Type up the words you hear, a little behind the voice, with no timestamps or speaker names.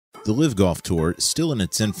The LIV Golf Tour, still in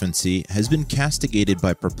its infancy, has been castigated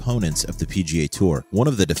by proponents of the PGA Tour. One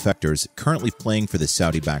of the defectors, currently playing for the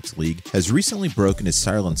Saudi-backed league, has recently broken his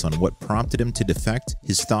silence on what prompted him to defect,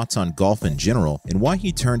 his thoughts on golf in general, and why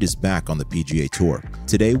he turned his back on the PGA Tour.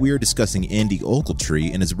 Today we are discussing Andy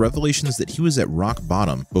Ogletree and his revelations that he was at rock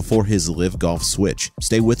bottom before his LIV Golf switch.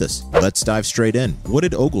 Stay with us. Let's dive straight in. What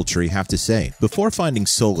did Ogletree have to say? Before finding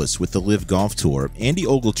solace with the LIV Golf Tour, Andy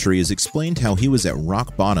Ogletree has explained how he was at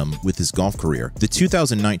rock bottom with his golf career. The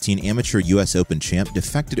 2019 Amateur US Open champ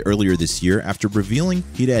defected earlier this year after revealing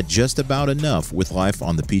he'd had just about enough with life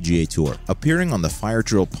on the PGA Tour. Appearing on the Fire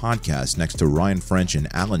Drill podcast next to Ryan French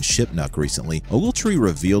and Alan Shipnuck recently, Ogletree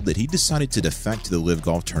revealed that he decided to defect to the LIV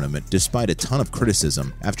Golf Tournament despite a ton of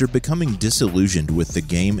criticism after becoming disillusioned with the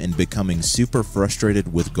game and becoming super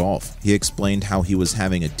frustrated with golf. He explained how he was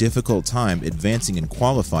having a difficult time advancing in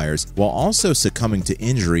qualifiers while also succumbing to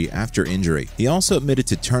injury after injury. He also admitted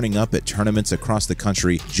to turning up at tournaments across the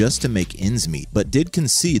country just to make ends meet, but did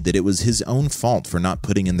concede that it was his own fault for not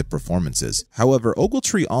putting in the performances. However,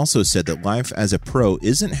 Ogletree also said that life as a pro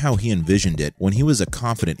isn't how he envisioned it when he was a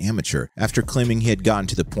confident amateur. After claiming he had gotten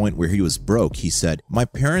to the point where he was broke, he said, "My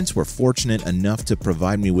parents were fortunate enough to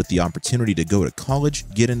provide me with the opportunity to go to college,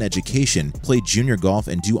 get an education, play junior golf,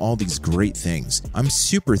 and do all these great things. I'm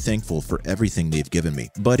super thankful for everything they've given me."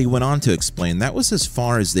 But he went on to explain that was as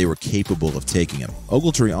far as they were capable of taking him.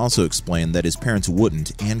 Ogletree also explained that his parents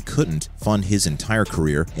wouldn't and couldn't fund his entire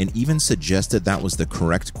career and even suggested that was the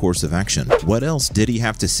correct course of action. What else did he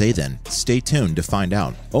have to say then? Stay tuned to find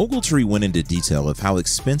out. Ogletree went into detail of how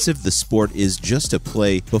expensive the sport is just to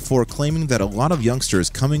play before claiming that a lot of youngsters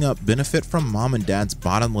coming up benefit from mom and dad's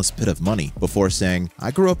bottomless pit of money, before saying,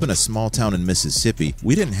 "I grew up in a small town in Mississippi.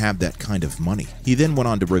 We didn't have that kind of money." He then went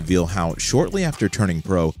on to reveal how, shortly after turning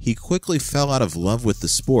pro, he quickly fell out of love with the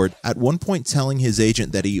sport, at one point telling his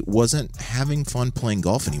agent that he wasn't having fun playing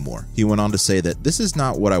golf anymore. He went on to say that "This is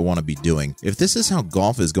not what I want to be doing. If this is how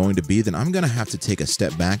golf is going to be, then I'm going to have to take a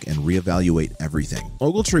step back and reevaluate everything."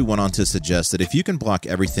 Ogletree went on to suggest that if you can block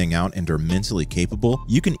everything out and are mentally capable,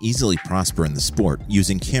 you can easily prosper in the sport,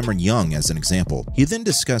 using Cameron Young as an example. He then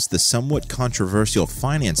discussed the somewhat controversial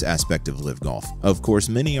finance aspect of LIV Golf. Of course,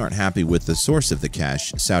 many aren't happy with the source of the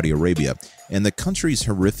cash, Saudi Arabia, and the country's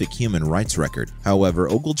horrific human rights record. However,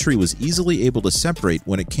 Ogletree was easily able to separate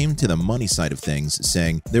when it came to the money side of things,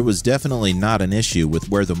 saying there was definitely not an issue with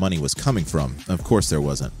where the money was coming from. Of course there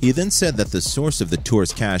wasn't. He then said that the source of the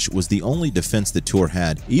tour's cash was the only defense the tour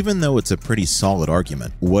had, even though it's a pretty solid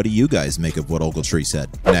argument. What do you guys make of what Ogletree said?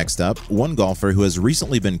 Next up, one golfer who has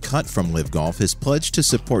recently been cut from LIV Golf has pledged to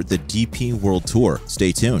support the DP World Tour.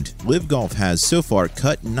 Stay tuned. LIV Golf has so far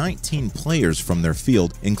cut 19 players from their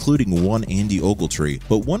field, including one Andy Ogletree,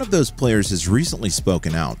 but one of those players has recently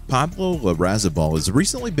spoken out. Pablo Larrazabal has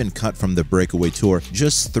recently been cut from the Breakaway Tour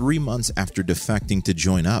just 3 months after defecting to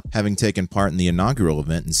join up. Having taken part in the inaugural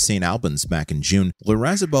event in St. Albans back in June,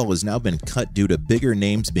 Larrazabal has now been cut due to bigger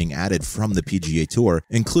names being added from the PGA Tour,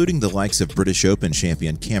 including the likes of British Open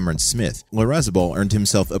champion Cameron Smith. Larrazabal earned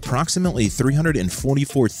himself approximately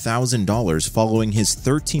 $344,000 following his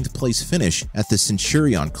 13th place finish at the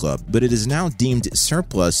Centurion Club, but it is now deemed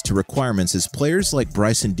surplus to requirements as players like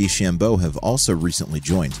Bryson DeChambeau have also recently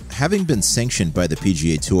joined. Having been sanctioned by the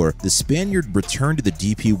PGA Tour, the Spaniard returned to the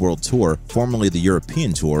DP World Tour, formerly the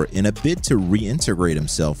European Tour, in a bid to reintegrate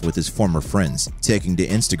himself with his former friends. Taking to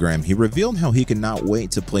Instagram, he revealed how he cannot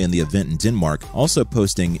wait to play in the event in Denmark, also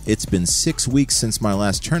posting, "It's been 6 weeks since my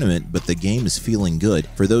last tournament, but the game is feeling good.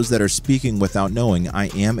 For those that are speaking without knowing, I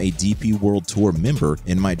am a DP World Tour member,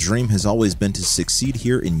 and my dream has always been to succeed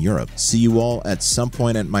here in Europe. See you all at some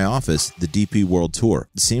point at my office, the DP World Tour."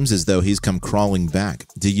 It seems as though he's come crawling back.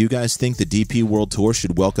 Do you guys think the DP World Tour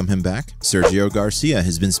should welcome him back? Sergio Garcia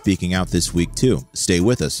has been speaking out this week too. Stay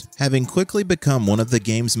with us. Having quickly become one of the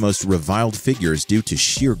game's most reviled figures due to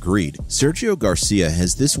sheer greed, Sergio Garcia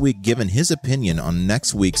has this week given his opinion on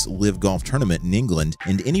next week's LIV Golf Tournament in England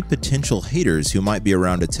and any potential haters who might be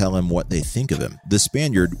around to tell him what they think of him. The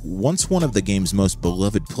Spaniard, once one of the game's most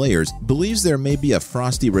beloved players, believes there may be a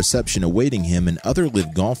frosty reception awaiting him and other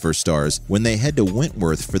LIV golfer stars when they head to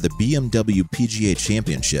Wentworth for the BMW PGA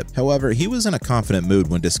Championship. However, he was in a confident mood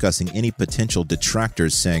when discussing any potential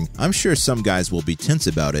detractors, saying, "I'm sure some guys will be tense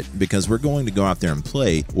about it because we're going to go out there and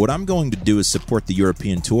play. What I'm going to do is support the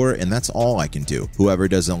European Tour, and that's all I can do. Whoever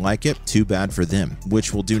doesn't like it, too bad for them,"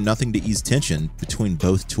 which will do nothing to ease tension between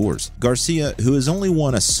both tours. Garcia, who has only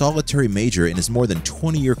won a solitary major in his more than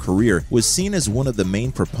 20-year career, was seen as one of the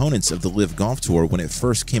main proponents of the LIV Golf Tour when it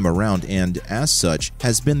first came around, and as such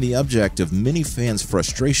has been the object of many fans'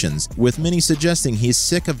 frustrations, with many suggesting he's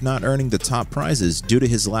sick of not earning the top prize prizes due to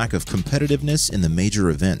his lack of competitiveness in the major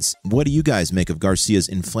events. What do you guys make of Garcia's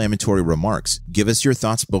inflammatory remarks? Give us your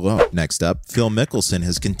thoughts below. Next up, Phil Mickelson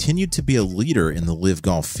has continued to be a leader in the LIV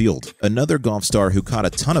Golf field. Another golf star who caught a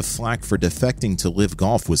ton of flack for defecting to LIV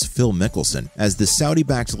Golf was Phil Mickelson. As the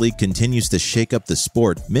Saudi-backed league continues to shake up the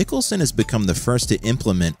sport, Mickelson has become the first to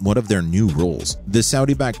implement one of their new rules. The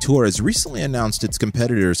Saudi-backed tour has recently announced its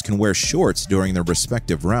competitors can wear shorts during their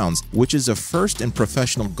respective rounds, which is a first in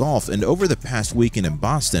professional golf, and over the past weekend in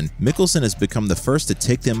Boston, Mickelson has become the first to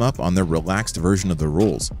take them up on their relaxed version of the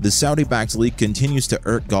rules. The Saudi-backed league continues to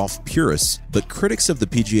irk golf purists, but critics of the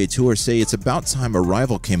PGA Tour say it's about time a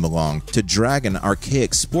rival came along to drag an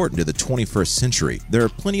archaic sport into the 21st century. There are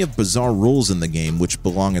plenty of bizarre rules in the game which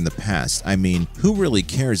belong in the past. I mean, who really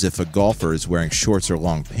cares if a golfer is wearing shorts or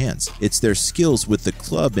long pants? It's their skills with the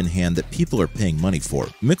club in hand that people are paying money for.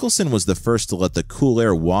 Mickelson was the first to let the cool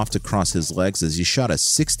air waft across his legs as he shot a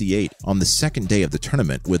 68 on the second day of the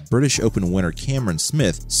tournament, with British Open winner Cameron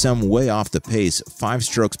Smith some way off the pace, 5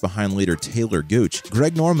 strokes behind leader Taylor Gooch.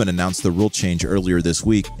 Greg Norman announced the rule change earlier this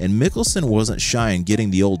week, and Mickelson wasn't shy in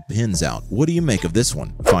getting the old pins out. What do you make of this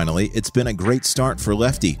one? Finally, it's been a great start for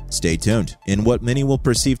Lefty. Stay tuned. In what many will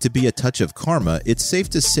perceive to be a touch of karma, it's safe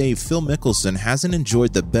to say Phil Mickelson hasn't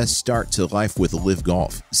enjoyed the best start to life with LIV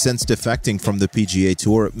Golf. Since defecting from the PGA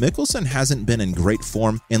Tour, Mickelson hasn't been in great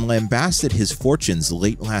form and lambasted his fortunes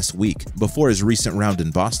late last week. Before his recent round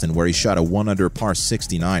in Boston, where he shot a 1-under par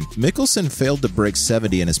 69, Mickelson failed to break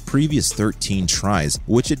 70 in his previous 13 tries,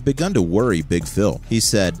 which had begun to worry Big Phil. He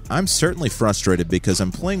said, "I'm certainly frustrated because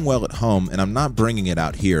I'm playing well at home and I'm not bringing it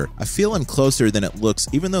out here. I feel I'm closer than it looks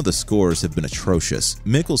even though the scores have been atrocious."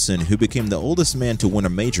 Mickelson, who became the oldest man to win a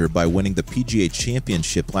major by winning the PGA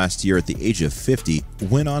Championship last year at the age of 50,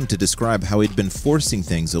 went on to describe how he'd been forcing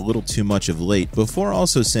things a little too much of late, before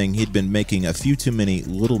also saying he'd been making a few too many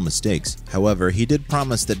little mistakes. However, he did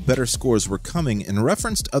promise that better scores were coming and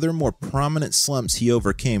referenced other more prominent slumps he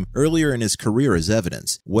overcame earlier in his career as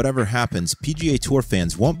evidence. Whatever happens, PGA Tour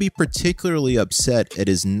fans won't be particularly upset at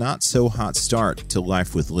his not-so-hot start to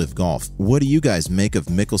life with LIV Golf. What do you guys make of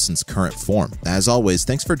Mickelson's current form? As always,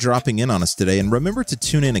 thanks for dropping in on us today, and remember to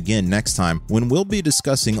tune in again next time when we'll be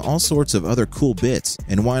discussing all sorts of other cool bits.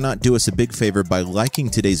 And why not do us a big favor by liking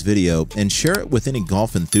today's video and share it with any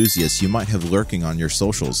golf enthusiasts you might have lurking on your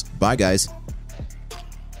socials. Bye guys.